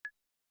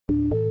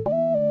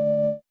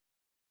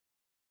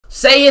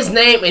Say his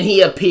name and he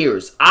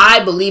appears.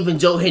 I believe in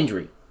Joe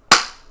Hendry.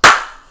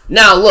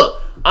 Now, look,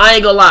 I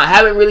ain't gonna lie. I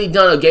haven't really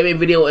done a gaming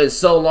video in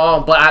so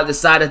long, but I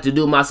decided to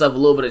do myself a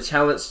little bit of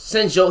challenge.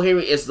 Since Joe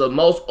Hendry is the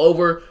most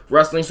over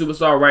wrestling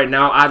superstar right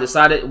now, I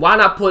decided, why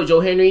not put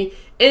Joe Hendry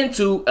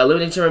into a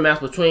elimination match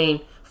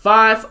between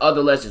 5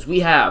 other legends.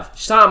 We have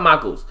Shawn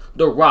Michaels,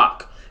 The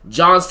Rock,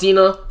 John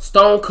Cena,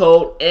 Stone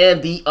Cold,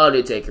 and The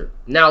Undertaker.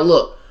 Now,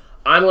 look,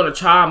 I'm going to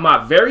try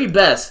my very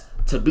best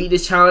to beat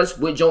this challenge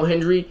with Joe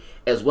Hendry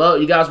as well.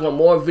 You guys want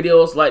more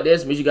videos like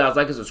this, make sure you guys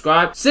like and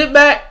subscribe. Sit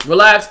back,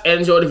 relax, and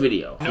enjoy the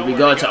video. Here we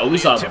go. Oh, we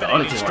saw about the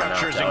Undertaker right now.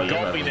 Oh,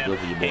 yeah, that's good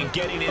for you, boy.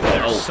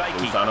 Oh,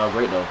 we sound all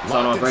great, though. We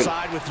sound all great.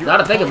 Now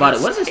to think about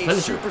it, what is his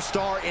finisher?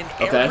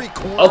 Okay.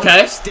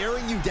 Okay.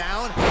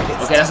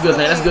 Okay, that's a good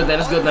thing. That's a good thing.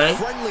 That's a good thing.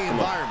 Come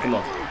on. Come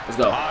on. Let's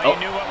go. Oh.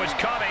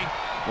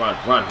 Run,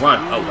 run,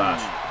 run. Oh,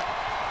 gosh.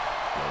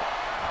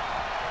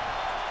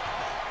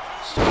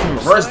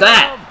 Reverse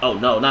that. Oh,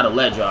 no, not a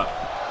leg drop.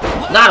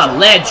 Not a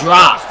leg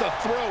drop.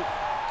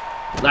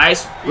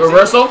 Nice.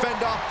 Reversal.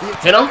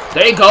 Hit him.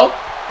 There you go.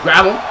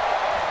 Grab him.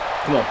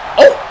 Come on.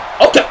 Oh,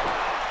 okay.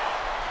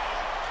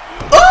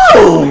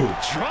 Oh!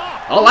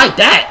 I like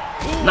that.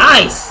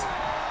 Nice.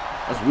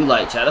 That's what we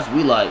like, Chad. That's what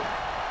we like.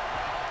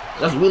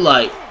 That's what we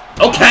like.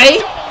 Okay.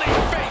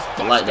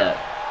 I like that.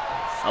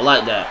 I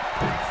like that.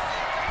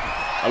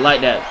 I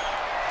like that.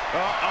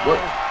 What?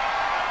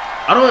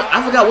 I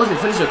forgot what's the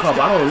finisher called,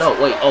 but I don't know.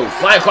 Wait, oh,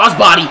 flying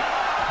crossbody.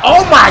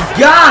 Oh my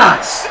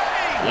gosh!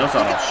 Yeah, I'm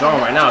starting off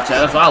strong right now,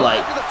 chat. That's what I like.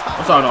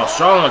 I'm starting off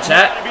strong,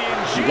 chat.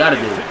 That's what you gotta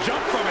do.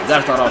 You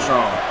gotta start off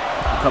strong.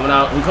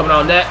 Who coming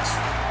out next?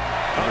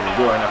 I'm gonna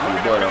do it right now for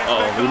your boy though.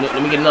 Uh oh, let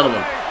me get another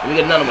one. Let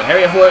me get another one.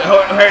 Hurry up for it.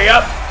 Hurry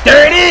up.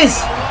 There it is!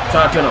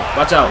 Try to pin him.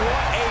 Watch out.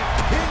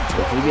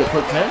 Can you get a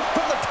quick pin?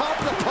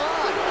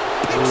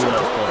 Ooh, that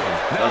was close.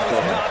 That was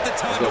close.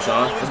 Let's go,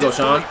 Sean. Let's go,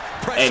 Sean.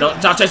 Hey, don't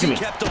stop chasing me.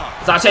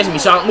 Stop chasing me,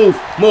 Sean. Move.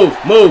 Move.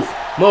 Move.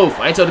 Move.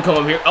 I ain't told you to come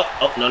over here. Oh,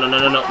 oh, no.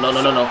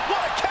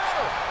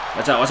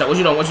 Watch out, watch out. What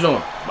you doing? What you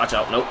doing? Watch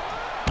out. Nope.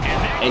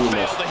 And you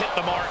missed.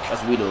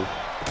 That's what we do.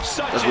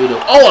 That's what we do.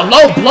 Oh, a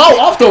low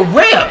blow off the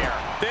rip.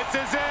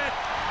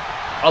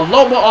 A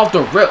low blow off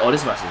the rip. Oh,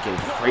 this match is getting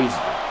crazy.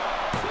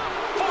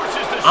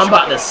 I'm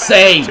about to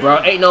say,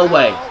 bro. Ain't no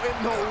way.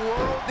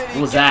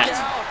 What was that?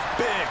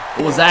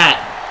 What was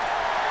that?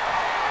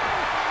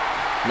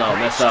 No,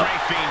 mess up.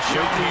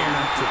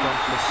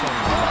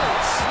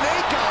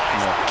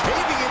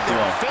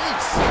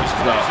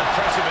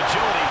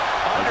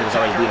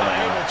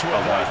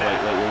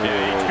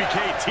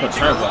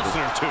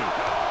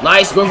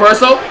 Nice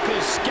reversal.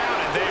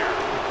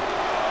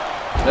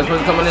 This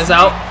person coming this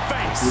out.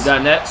 We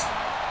got next.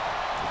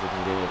 This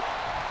looking good.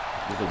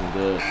 This looking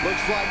good. This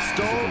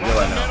looking good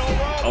right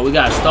now. Oh, we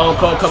got Stone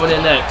Cold coming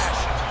in next.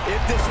 If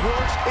this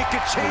works, it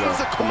could change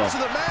the course of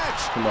the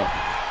match. Come on.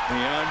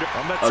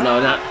 Oh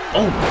no, not.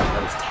 Oh,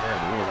 that was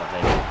terrible. What was I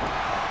thinking?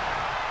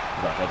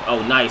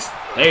 Oh, nice.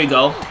 There you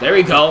go. There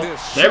we go.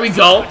 There we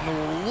go. I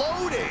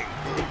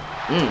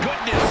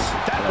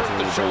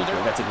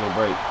gotta take a little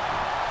break.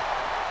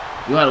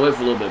 You gotta wait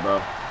for a little bit, bro.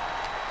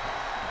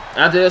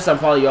 After this, I'm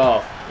probably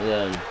off. And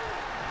then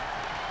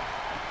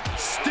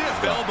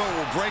stiff elbow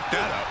will break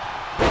that up.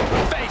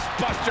 Face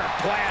buster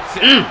plants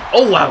it.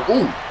 Oh wow.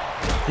 Ooh.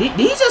 He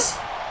just.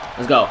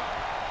 Let's go.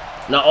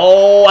 No.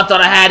 Oh, I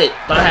thought I had it.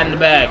 Thought I had it in the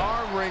bag.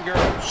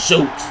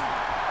 Shoot.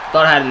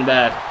 Thought I had it in the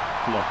bag.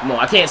 Come on. Come on.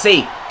 I can't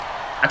see.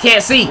 I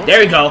can't see. There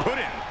we go. Oh,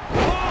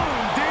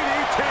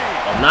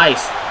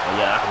 nice. Oh,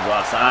 yeah, I can go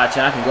outside,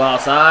 chat. I can go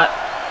outside.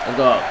 Let's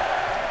go.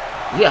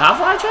 Is he a high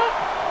fly, chat?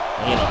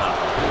 He ain't no high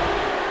fly.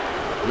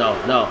 No,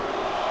 no.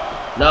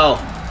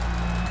 No.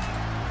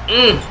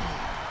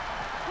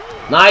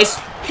 Nice.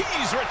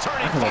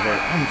 I can revert.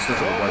 I'm still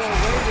so reversing.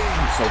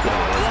 I'm so good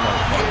at this.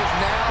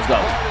 Let's go.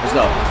 Let's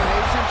go.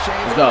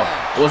 Let's go.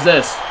 What's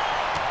this?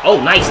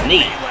 Oh, nice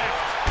knee.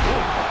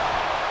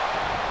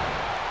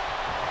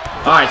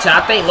 Alright, chat.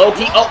 I think low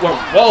key. Oh,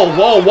 whoa,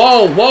 whoa,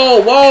 whoa,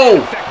 whoa,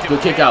 whoa.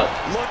 Good kick out.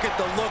 Look at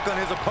the look on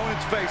his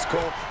opponent's face,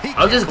 Cole.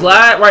 I'm just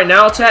glad right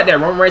now, chat, that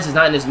Roman Reigns is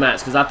not in this match.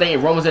 Because I think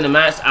if Roman was in the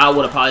match, I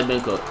would have probably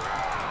been cooked.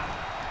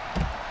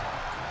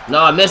 No,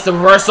 I missed the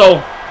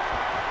reversal.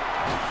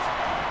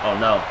 Oh,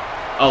 no.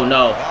 Oh,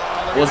 no.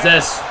 What's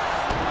this?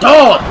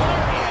 Dog!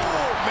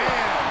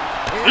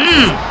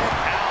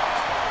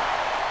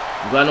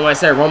 I'm glad nobody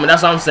said Roman.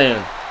 That's what I'm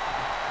saying.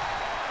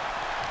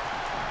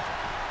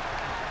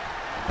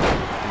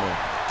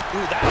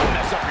 Ooh, that'll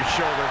mess up your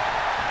shoulder.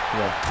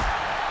 Yeah.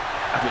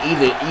 I can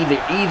either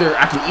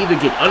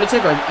get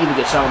Undertaker or I can either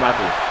get Shawn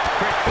Michaels.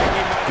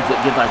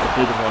 Get like the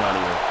biggest one out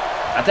of here.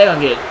 I think I'll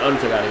get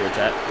Undertaker out of here,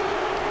 chat.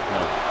 No.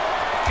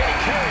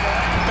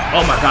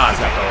 Oh my God, it's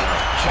got thrown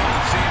out.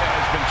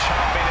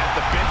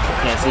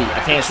 I can't see. I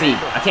can't see.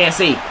 I can't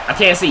see. I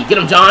can't see. Get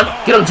him, John.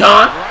 Get him,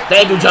 John.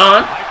 Thank you,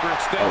 John.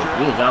 Oh,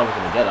 me and John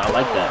working together. I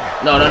like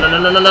that. No.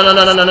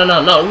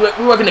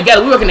 We're working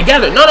together. We're working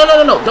together. No.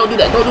 Don't do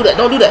that. Don't do that.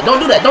 Don't do that. Don't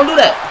do that. Don't do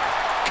that.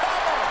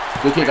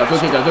 Good kick out. Good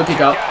kick out. Good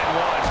kick out.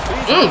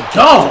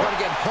 Dog.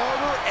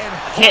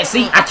 I can't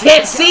see. I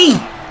can't see.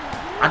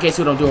 I can't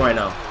see what I'm doing right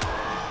now.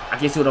 I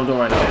can't see what I'm doing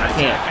right now. I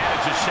can't.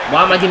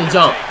 Why am I getting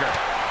jumped?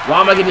 Why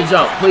am I getting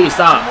jumped? Please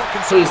stop.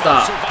 Please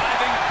stop.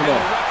 Come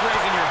on.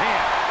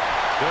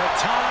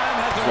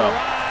 Let's go.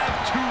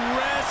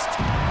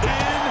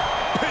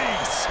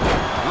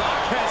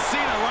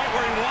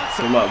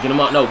 Get him up. Get him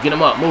up. No, get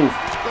him up. Move.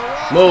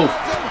 Move.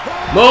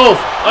 Move.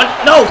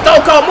 No,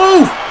 Stone Cold,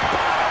 move.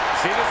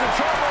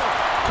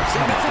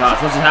 Oh my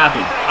gosh, what's just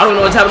happened? I don't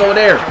know what's happening over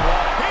there.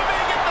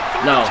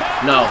 No,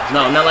 no,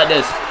 no, not like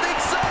this.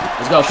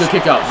 Let's go. Good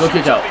kick out. Good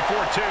kick out.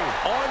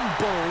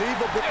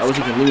 I wish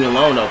you could leave me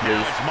alone though,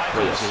 please.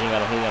 Wait, okay, he ain't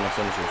got no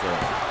signature. So.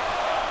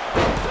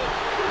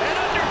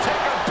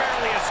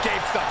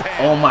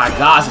 Oh my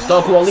gosh, it's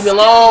Stone Cold, leave me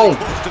alone.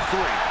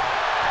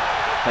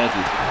 Thank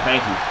you.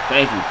 Thank you.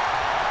 Thank you.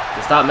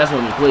 Just stop messing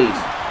with me, please.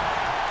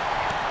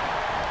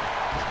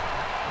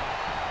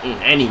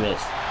 And he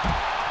missed.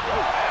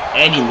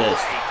 And he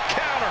missed.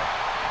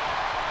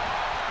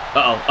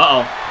 Uh-oh,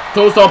 uh-oh.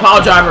 Tombstone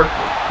power driver.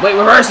 Wait,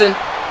 reversing.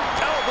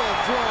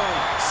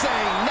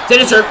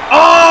 Signature.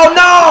 Oh,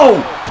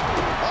 no!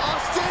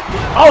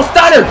 Oh,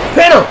 stunner.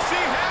 Pin him.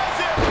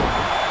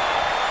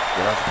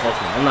 Yeah, that was a close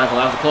one. I'm not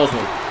gonna lie, that was a close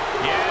one.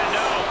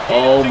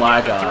 Oh,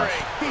 my gosh.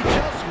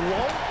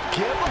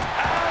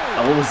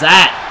 Oh, what was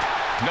that?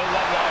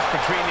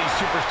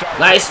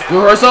 Nice.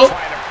 Reversal.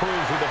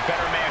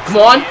 Come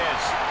on.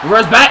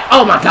 Reverse back.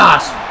 Oh, my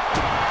gosh.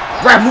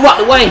 Ref, move out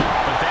the way.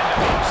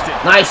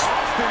 Nice.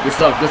 Good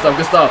stuff, good stuff,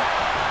 good stuff.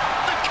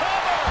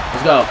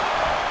 Let's go.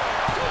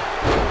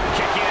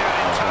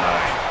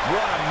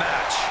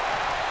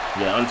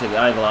 Yeah, Undertaker,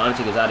 I ain't gonna lie.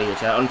 Undertaker's out of here,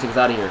 chat. Undertaker's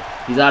out of here.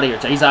 He's out of here,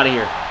 chat. He's out of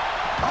here.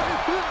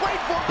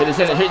 Hit his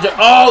hit.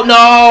 Oh,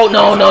 no.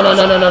 No, no, no,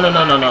 no, no, no, no,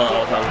 no, no, no.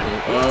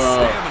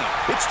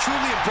 It's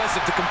truly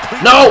impressive to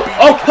complete. No.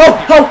 Oh, oh,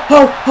 oh,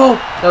 oh, oh.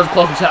 That was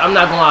close, chat. I'm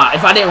not gonna lie.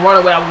 If I didn't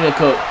run away, I was gonna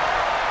cook.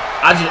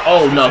 I just,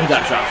 oh no, he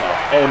got the shots off.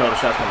 Oh no, the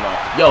shots coming off.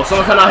 Yo,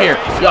 someone come out here.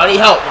 Yo, I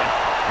need help.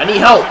 I need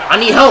help. I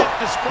need help.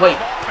 Wait.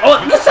 Oh,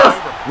 good stuff.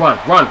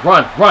 Run, run,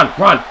 run, run,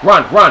 run,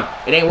 run, run.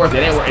 It ain't worth it.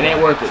 It ain't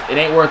worth it. It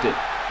ain't worth it.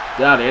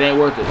 Get out of there. It ain't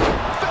worth it.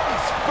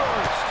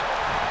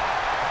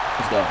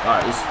 Let's go. All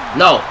right.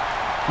 No.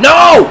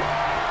 No.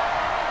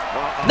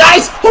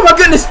 Nice. Oh my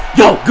goodness.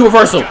 Yo, good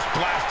reversal.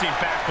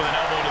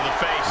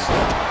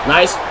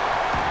 Nice.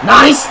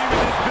 Nice.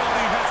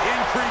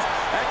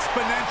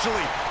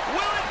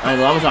 I ain't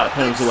gonna, I'm gonna try to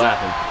pin him, see what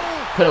happens.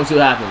 Pin him, see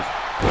what happens.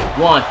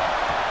 1,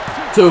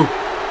 2.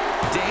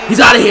 He's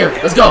out of here.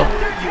 Let's go.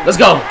 Let's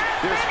go.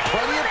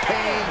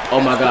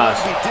 Oh my gosh.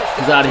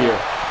 He's out of here.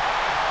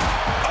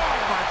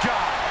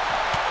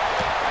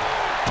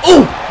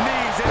 Ooh!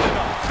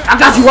 I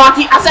got you,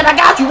 Rocky. I said I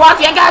got you,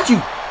 Rocky. I got you.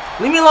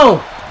 Leave me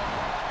alone.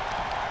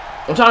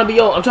 I'm trying to be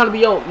your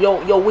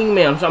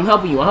wingman. I'm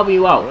helping you. I'm helping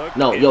you out.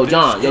 No, yo,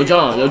 John. All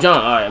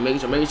right, I'm making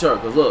sure.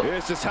 Cause look, I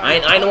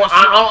don't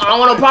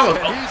want no problems.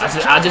 Oh,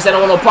 I just said I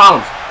don't want no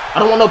problems. I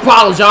don't want no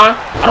problems, John.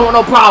 I don't want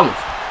no problems.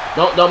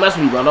 Don't mess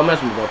with me, bro. Don't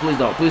mess with me, bro. Please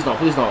don't. Please don't.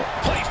 Please don't.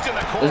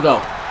 Let's go.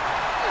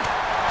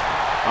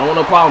 I don't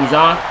want no problems,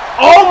 John.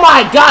 Oh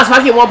my gosh! If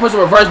I get one person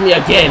reverse me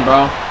again,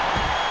 bro.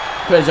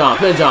 Pin John.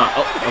 Pin John.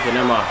 Oh, okay,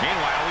 never mind.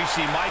 Meanwhile, we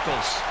see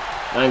Michaels.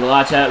 I ain't gonna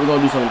lie, chat. We're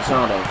gonna do something to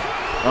Sean though.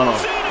 Hold on.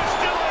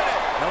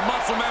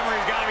 Muscle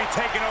memory's got to be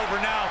taken over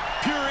now.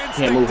 Pure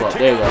instinct. Can't move up.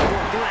 There you go.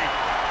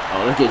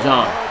 Oh, let's get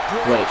John.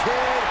 Wait.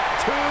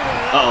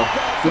 Uh-oh.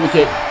 Super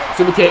kick.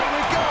 Super kick.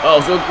 Oh,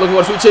 so looking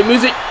for sweet chin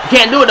music. You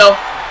can't do it though.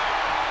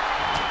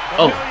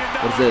 Oh,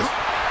 what is this?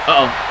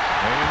 Uh-oh.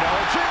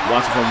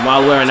 Watching from a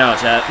mile away right now,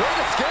 chat.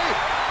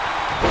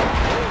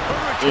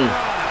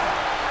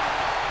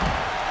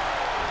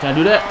 Can I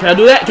do that? Can I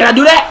do that? Can I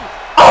do that?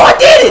 Oh, I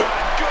did it!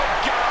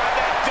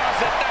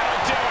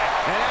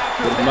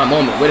 Waiting for my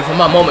moment. Waiting for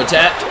my moment,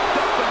 chat.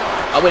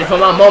 I waited for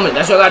my moment.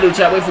 That's what I gotta do,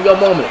 chat. Wait for your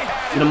moment.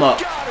 Get him up.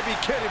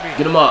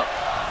 Get him up.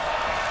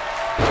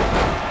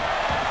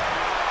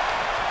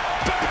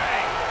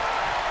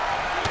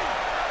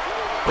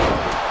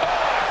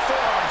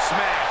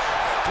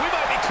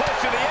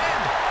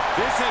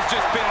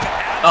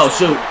 Oh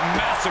shoot!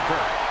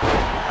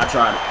 I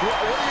tried. What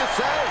do you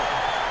say?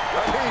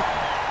 I mean,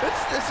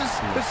 this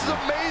is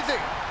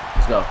amazing.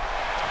 Let's go.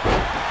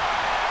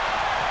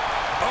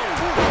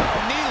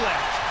 Knee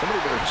left.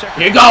 Somebody better check.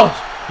 Here you go.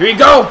 Here you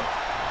go.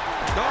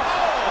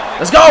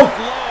 Let's go.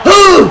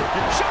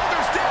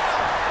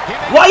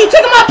 Why are you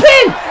taking my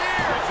pin?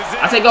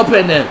 I say go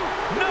pin then.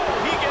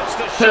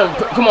 Pin him.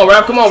 Come on,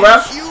 ref. Come on,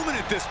 ref.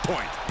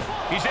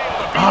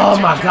 Oh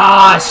my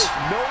gosh.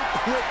 No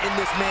quit in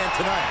this man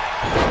tonight.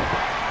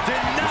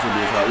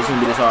 This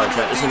shouldn't be this hard,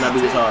 chat. This should not be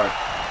this hard.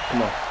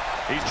 Come on.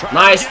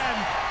 Nice.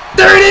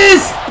 There it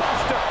is.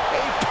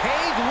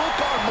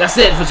 That's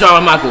it for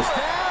Shawn Michaels.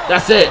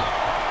 That's it.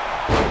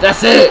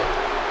 That's it.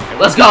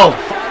 Let's go.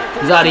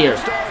 He's out of here.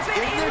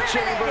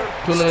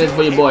 2 minutes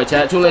for your boy,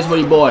 chat. 2 minutes for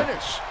your boy.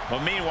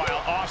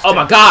 Oh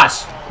my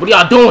gosh. What are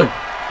y'all doing?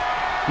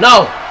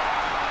 No.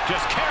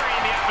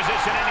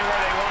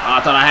 Oh, I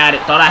thought I had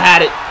it. Thought I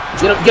had it.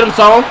 Get him,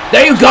 Song.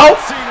 There you go.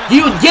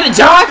 You get it,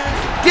 John.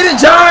 Get it,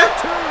 John.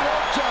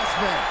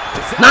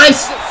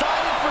 Nice.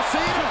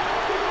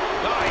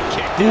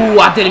 Ooh,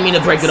 I didn't mean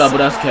to break it up, but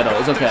that's okay though.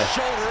 It's okay.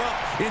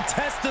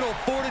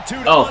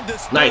 Oh,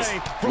 nice.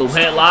 Little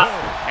headlock.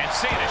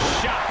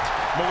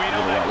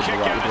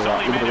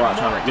 Look at the rock.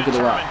 Look at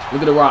the rock.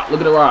 Look at the rock. Look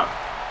at the rock.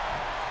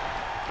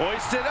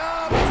 Hoisted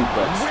up.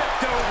 Suplex.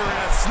 Whipped over in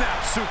a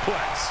snap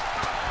suplex.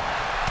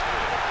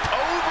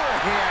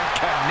 Overhand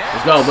connect.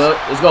 Let's go, bud.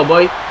 Let's go,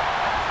 boy.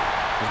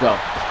 Let's go.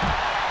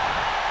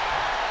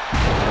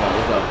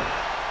 Let's go.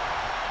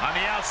 On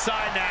the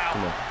outside now.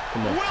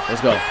 Come on.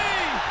 Let's go.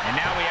 And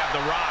now we have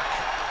The Rock.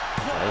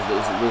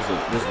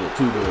 This is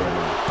too good right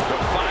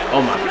now.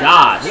 Oh my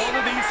gosh. One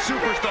of these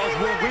superstars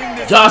will win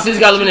this. John Cena's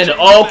got eliminated.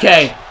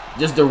 Okay.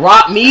 Just The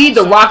Rock,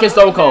 The Rock, and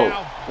Stone Cold.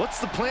 What's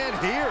the plan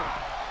here?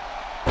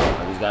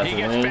 These guys He to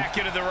gets win. back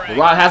into the ring. The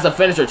Rock has a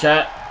finisher,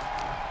 chat.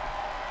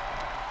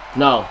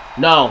 No.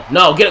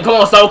 Get it. Come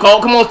on, Stone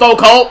Cold. Come on, Stone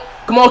Cold.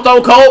 Come on,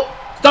 Stone Cold.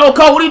 Stone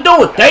Cold, what are you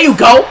doing? There you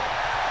go.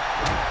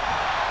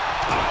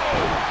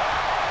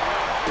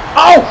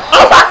 Oh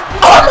my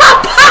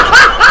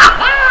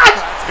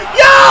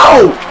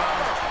Yo!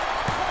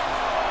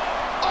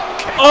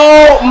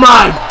 Oh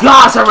my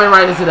gosh, I ran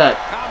right into that.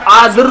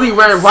 I literally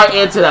ran right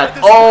into that.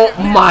 Oh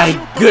my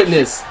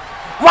goodness.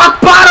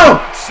 Rock bottom!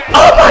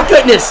 Oh my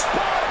goodness!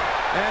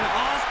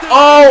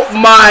 Oh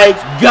my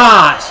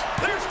gosh!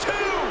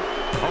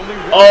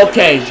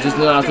 Okay, just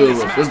not two of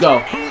us. Let's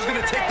go.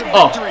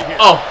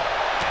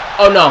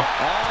 Oh no.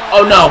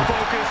 Oh no.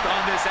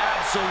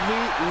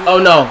 Oh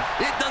no.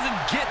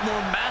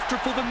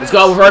 Let's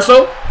go,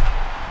 reversal.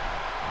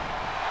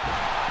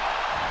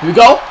 Here we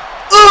go.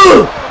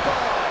 Ooh!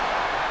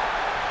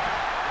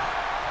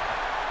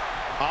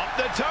 Up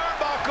the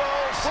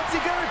turnbuckles. What's he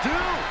gonna do?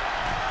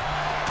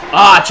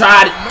 Ah, I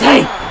tried it.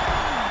 Dang.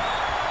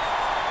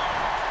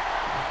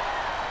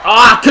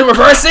 Ah, I couldn't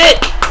reverse it.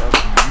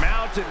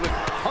 Mounted with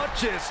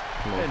punches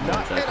and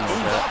not hit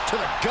up to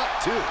the gut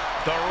too.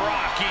 The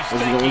Rock.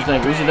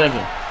 What's he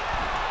thinking?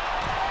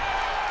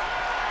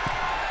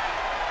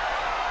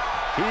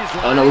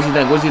 Oh no, what's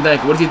he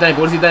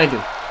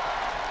thinking?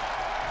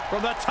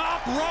 From the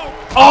top rope.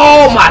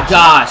 Oh my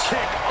gosh.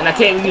 And I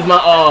can't use my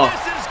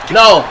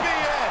no.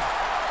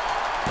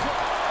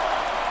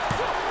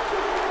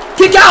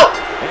 Kick out.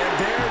 And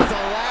there's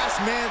the last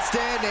man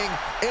standing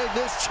in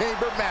this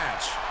chamber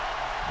match.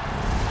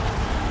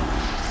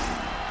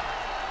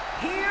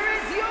 Here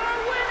is your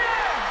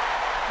winner,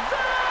 The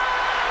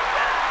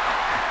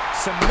Rock.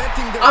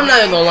 Cementing the I'm not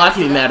even gonna lie, I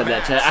can be mad at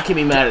that, chat. I can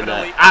be mad at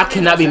that. I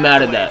cannot be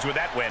mad at that.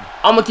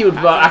 I'm gonna keep it.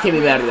 I can't be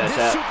mad at that,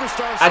 chat.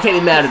 I can't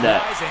be mad at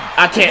that.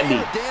 I can't be.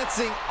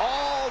 Dancing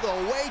all the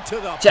way to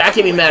the Chat, I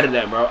can't be mad at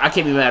that, bro. I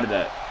can't be mad at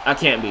that. I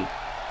can't be.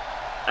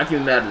 I can't be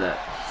mad at that.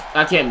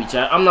 I can't be,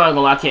 chat. I'm not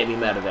gonna lie, I can't be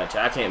mad at that,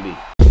 chat. I can't be.